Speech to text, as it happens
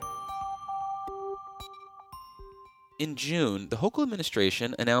In June, the Hochul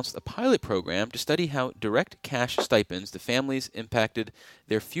administration announced a pilot program to study how direct cash stipends to families impacted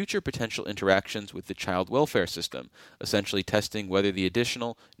their future potential interactions with the child welfare system, essentially testing whether the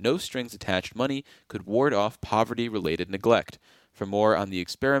additional, no-strings-attached money could ward off poverty-related neglect. For more on the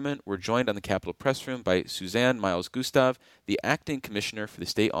experiment, we're joined on the Capitol Press Room by Suzanne Miles-Gustave, the Acting Commissioner for the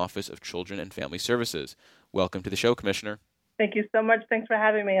State Office of Children and Family Services. Welcome to the show, Commissioner. Thank you so much. Thanks for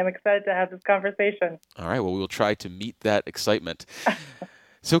having me. I'm excited to have this conversation. All right. Well, we will try to meet that excitement.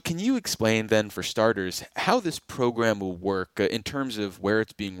 So can you explain then, for starters, how this program will work in terms of where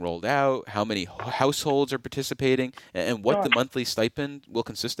it's being rolled out, how many households are participating, and what the monthly stipend will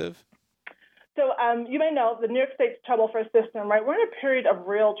consist of? So you may know the New York State's child welfare system, right? We're in a period of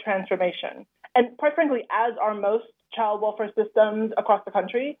real transformation. And quite frankly, as are most child welfare systems across the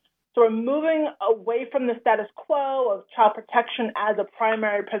country, so we're moving away from the status quo of child protection as a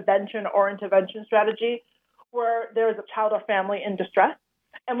primary prevention or intervention strategy where there is a child or family in distress.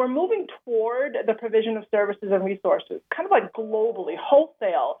 And we're moving toward the provision of services and resources, kind of like globally,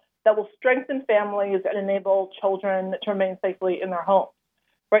 wholesale, that will strengthen families and enable children to remain safely in their homes.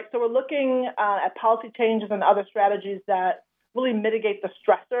 Right? So we're looking at policy changes and other strategies that really mitigate the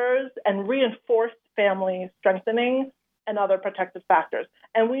stressors and reinforce family strengthening and other protective factors.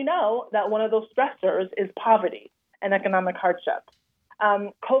 And we know that one of those stressors is poverty and economic hardship.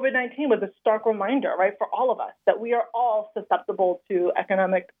 COVID-19 was a stark reminder, right, for all of us that we are all susceptible to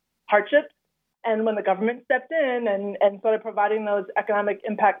economic hardships. And when the government stepped in and started providing those economic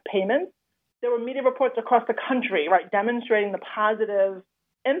impact payments, there were media reports across the country, right, demonstrating the positive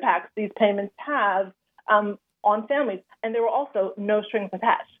impacts these payments have on families. And there were also no strings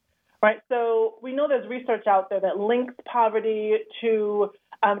attached. Right, so we know there's research out there that links poverty to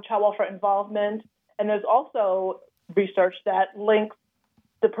child welfare involvement, and there's also research that links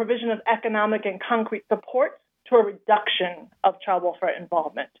the provision of economic and concrete support to a reduction of child welfare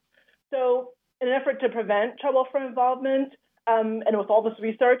involvement. So in an effort to prevent child welfare involvement, and with all this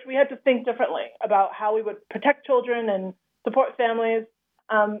research, we had to think differently about how we would protect children and support families.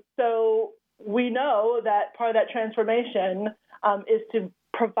 So we know that part of that transformation is to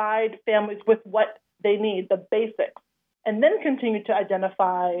provide families with what they need, the basics, and then continue to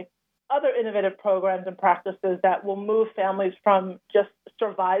identify other innovative programs and practices that will move families from just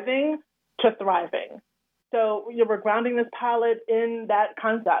surviving to thriving. So we're grounding this pilot in that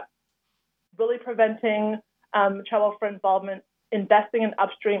concept, really preventing child welfare involvement, investing in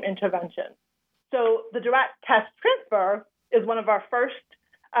upstream intervention. So the direct cash transfer is one of our first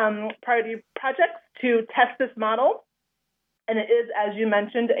priority projects to test this model. And it is, as you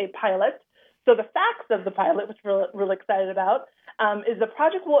mentioned, a pilot. So the facts of the pilot, which we're really excited about, is the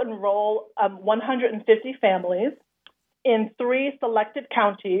project will enroll 150 families in 3 selected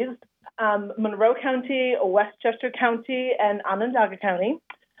counties, Monroe County, Westchester County, and Onondaga County.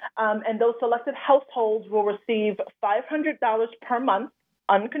 And those selected households will receive $500 per month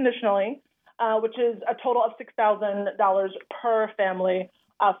unconditionally, which is a total of $6,000 per family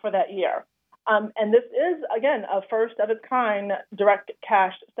for that year. And this is, again, a first of its kind direct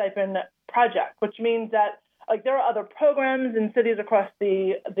cash stipend project, which means that there are other programs in cities across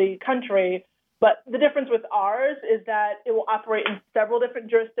the country, but the difference with ours is that it will operate in several different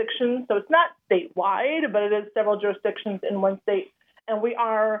jurisdictions. So it's not statewide, but it is several jurisdictions in one state. And we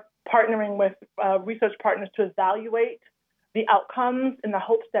are partnering with research partners to evaluate the outcomes in the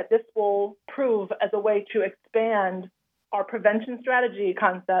hopes that this will prove as a way to expand our prevention strategy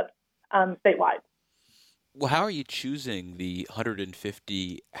concept statewide. Well, how are you choosing the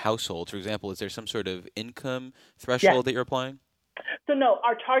 150 households? For example, is there some sort of income threshold that you're applying? So no,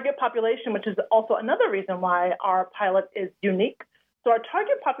 our target population, which is also another reason why our pilot is unique. So our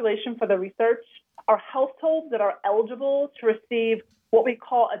target population for the research are households that are eligible to receive what we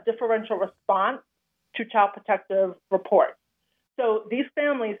call a differential response to child protective reports. So these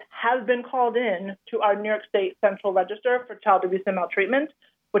families have been called in to our New York State Central Register for Child Abuse and Maltreatment,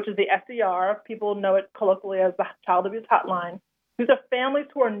 which is the SER. People know it colloquially as the Child Abuse Hotline. These are families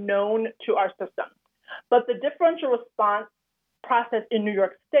who are known to our system. But the differential response process in New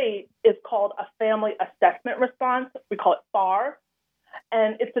York State is called a Family Assessment Response. We call it FAR.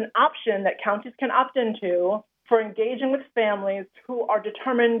 And it's an option that counties can opt into for engaging with families who are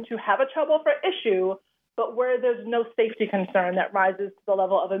determined to have a child welfare issue, but where there's no safety concern that rises to the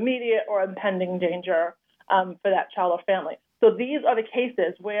level of immediate or impending danger for that child or family. So these are the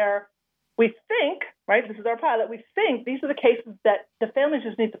cases where we think, right, this is our pilot, we think these are the cases that the families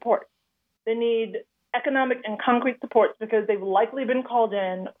just need support. They need economic and concrete supports because they've likely been called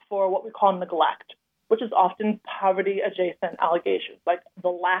in for what we call neglect, which is often poverty-adjacent allegations, like the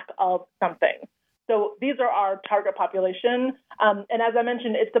lack of something. So these are our target population. And as I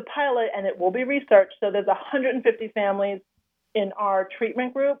mentioned, it's a pilot and it will be researched. So there's 150 families in our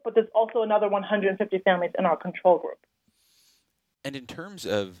treatment group, but there's also another 150 families in our control group. And in terms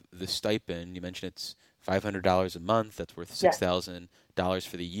of the stipend, you mentioned it's $500 a month. That's worth $6,000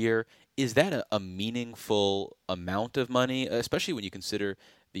 for the year. Is that a meaningful amount of money, especially when you consider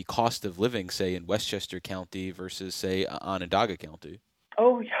the cost of living, say, in Westchester County versus, say, Onondaga County?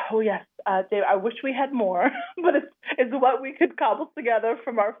 Oh yes, Dave, I wish we had more, but it's what we could cobble together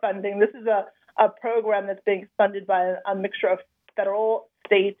from our funding. This is a program that's being funded by a mixture of federal,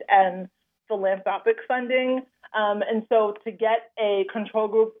 state, and philanthropic funding. And so to get a control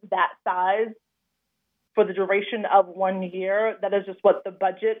group that size for the duration of 1 year, that is just what the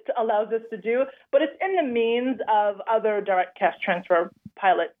budget allows us to do. But it's in the means of other direct cash transfer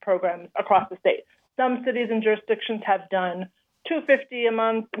pilot programs across the state. Some cities and jurisdictions have done $250 a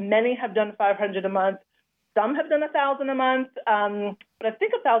month. Many have done $500 a month. Some have done $1,000 a month. But I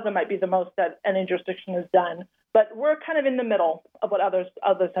think $1,000 might be the most that any jurisdiction has done. But we're kind of in the middle of what others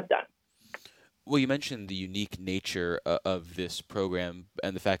have done. Well, you mentioned the unique nature of this program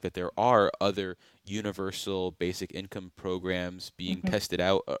and the fact that there are other universal basic income programs being tested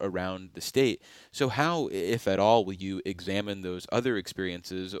out around the state. So how, if at all, will you examine those other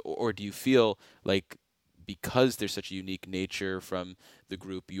experiences, or do you feel like because there's such a unique nature from the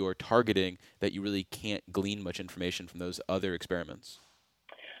group you're targeting that you really can't glean much information from those other experiments?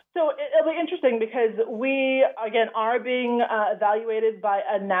 So it'll be interesting because we, again, are being evaluated by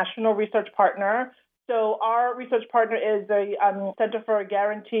a national research partner. So our research partner is the Center for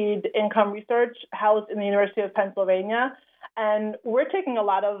Guaranteed Income Research housed in the University of Pennsylvania. And we're taking a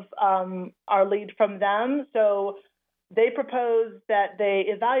lot of our lead from them. So they proposed that they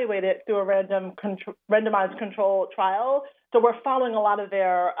evaluate it through a randomized control trial. So we're following a lot of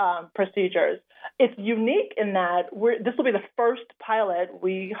their procedures. It's unique in that this will be the first pilot,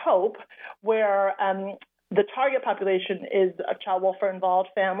 we hope, where the target population is a child welfare involved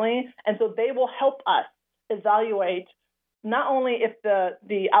family. And so they will help us evaluate not only if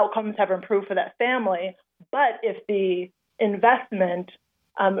the outcomes have improved for that family, but if the investment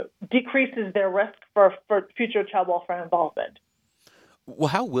decreases their risk for future child welfare involvement. Well,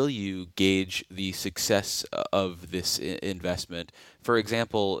 how will you gauge the success of this investment? For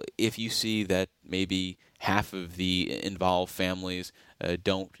example, if you see that maybe half of the involved families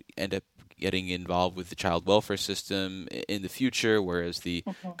don't end up getting involved with the child welfare system in the future, whereas the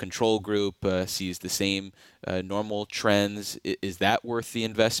control group sees the same normal trends, is that worth the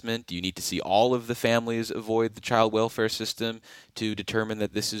investment? Do you need to see all of the families avoid the child welfare system to determine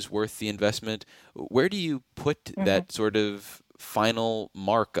that this is worth the investment? Where do you put that sort of final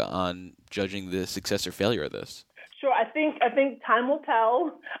mark on judging the success or failure of this? Sure. I think time will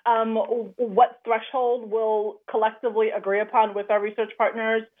tell what threshold we'll collectively agree upon with our research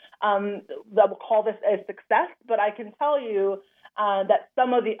partners that will call this a success. But I can tell you that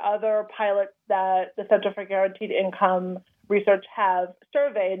some of the other pilots that the Center for Guaranteed Income Research have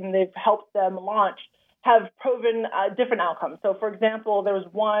surveyed and they've helped them launch have proven different outcomes. So, for example, there was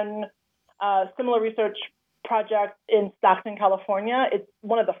one similar research project in Stockton, California. It's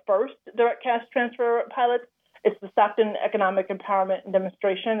one of the first direct cash transfer pilots. It's the Stockton Economic Empowerment and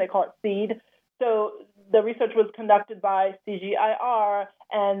Demonstration. They call it SEED. So the research was conducted by CGIR,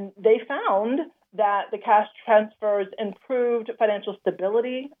 and they found that the cash transfers improved financial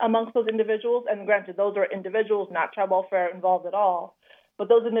stability amongst those individuals. And granted, those are individuals, not child welfare involved at all. But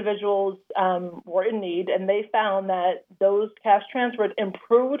those individuals were in need, and they found that those cash transfers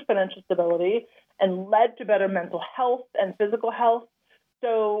improved financial stability and led to better mental health and physical health.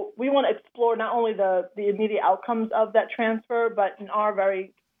 So we want to explore not only the immediate outcomes of that transfer, but in our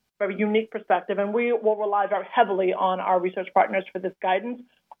very, very unique perspective. And we will rely very heavily on our research partners for this guidance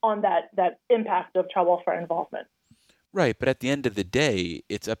on that impact of child welfare involvement. Right, but at the end of the day,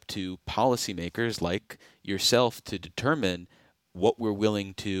 it's up to policymakers like yourself to determine what we're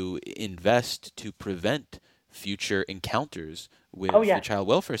willing to invest to prevent future encounters with the child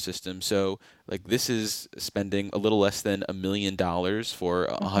welfare system. So, like, this is spending a little less than $1 million for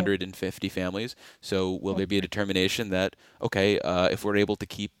 150 families. So will there be a determination that, okay, if we're able to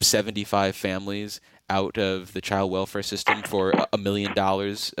keep 75 families out of the child welfare system for $1 million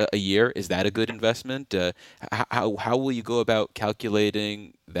a year, is that a good investment? How will you go about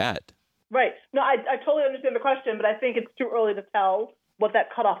calculating that? Right. No, I totally understand the question, but I think it's too early to tell what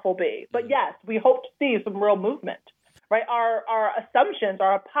that cutoff will be. But yes, we hope to see some real movement. Right. Our assumptions,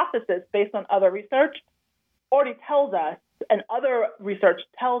 our hypothesis based on other research already tells us, and other research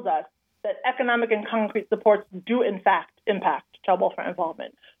tells us, that economic and concrete supports do in fact impact child welfare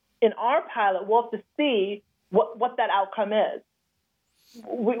involvement. in our pilot, we'll have to see what that outcome is.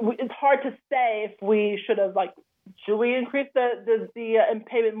 It's hard to say if we should we increase the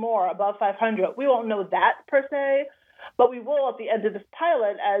payment more above 500? We won't know that per se, but we will at the end of this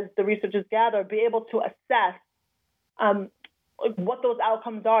pilot, as the researchers gather, be able to assess what those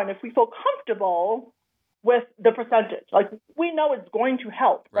outcomes are, and if we feel comfortable with the percentage. We know it's going to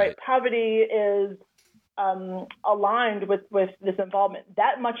help, right? Poverty is aligned with this involvement.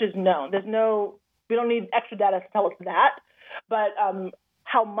 That much is known. We don't need extra data to tell us that, but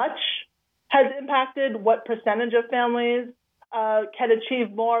how much has impacted, what percentage of families can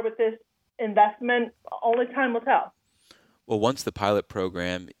achieve more with this investment, only time will tell. Well, once the pilot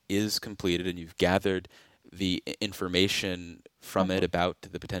program is completed and you've gathered the information from it about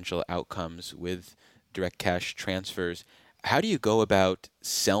the potential outcomes with direct cash transfers, how do you go about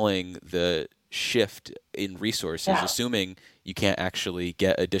selling the shift in resources, assuming you can't actually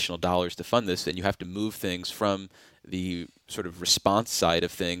get additional dollars to fund this, and you have to move things from the sort of response side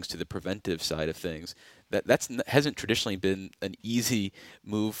of things to the preventive side of things? That hasn't traditionally been an easy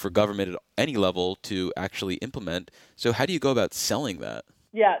move for government at any level to actually implement. So how do you go about selling that?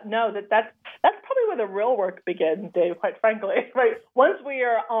 Yeah, no, that's probably where the real work begins, Dave, quite frankly. Right? Once we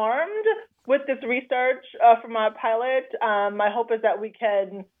are armed with this research from our pilot, my hope is that we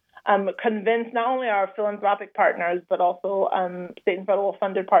can convince not only our philanthropic partners, but also state and federal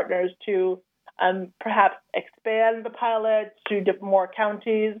funded partners to perhaps expand the pilot to more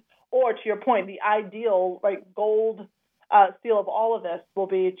counties, or to your point, the ideal gold seal of all of this will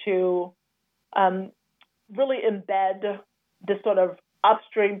be to really embed this sort of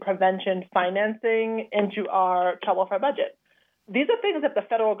upstream prevention financing into our child welfare budget. These are things that the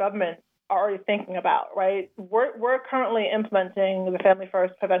federal government are already thinking about, right? We're currently implementing the Family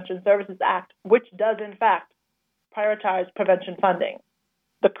First Prevention Services Act, which does, in fact, prioritize prevention funding.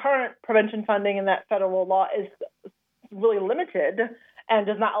 The current prevention funding in that federal law is really limited and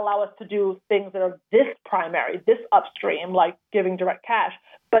does not allow us to do things that are this primary, this upstream, like giving direct cash.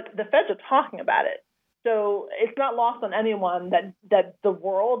 But the feds are talking about it. So it's not lost on anyone that the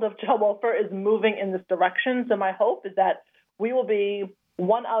world of child welfare is moving in this direction. So my hope is that we will be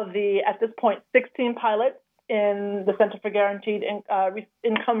one of the, at this point, 16 pilots in the Center for Guaranteed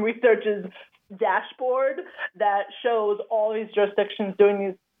Income Research's dashboard that shows all these jurisdictions doing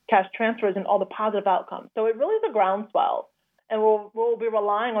these cash transfers and all the positive outcomes. So it really is a groundswell. And we'll be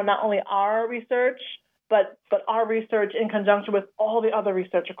relying on not only our research, but our research in conjunction with all the other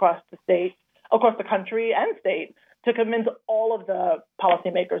research across the country and state, to convince all of the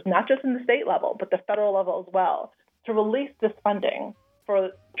policymakers, not just in the state level, but the federal level as well, to release this funding for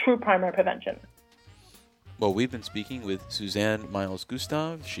true primary prevention. Well, we've been speaking with Suzanne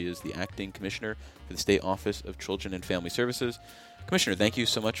Miles-Gustave. She is the Acting Commissioner for the State Office of Children and Family Services. Commissioner, thank you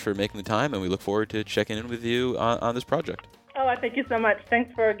so much for making the time, and we look forward to checking in with you on this project. Oh, I thank you so much.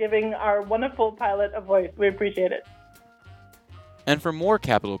 Thanks for giving our wonderful pilot a voice. We appreciate it. And for more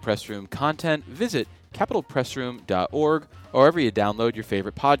Capitol Press Room content, visit capitolpressroom.org or wherever you download your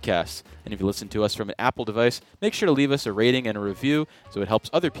favorite podcasts. And if you listen to us from an Apple device, make sure to leave us a rating and a review so it helps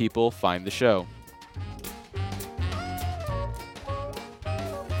other people find the show.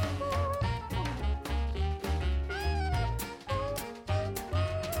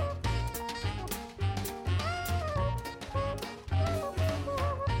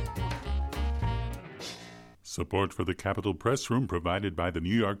 Support for the Capitol Press Room provided by the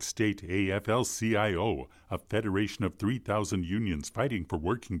New York State AFL-CIO, a federation of 3,000 unions fighting for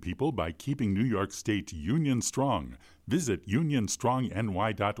working people by keeping New York State union strong. Visit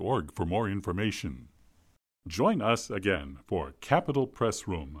unionstrongny.org for more information. Join us again for Capitol Press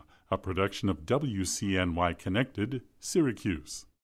Room, a production of WCNY Connected, Syracuse.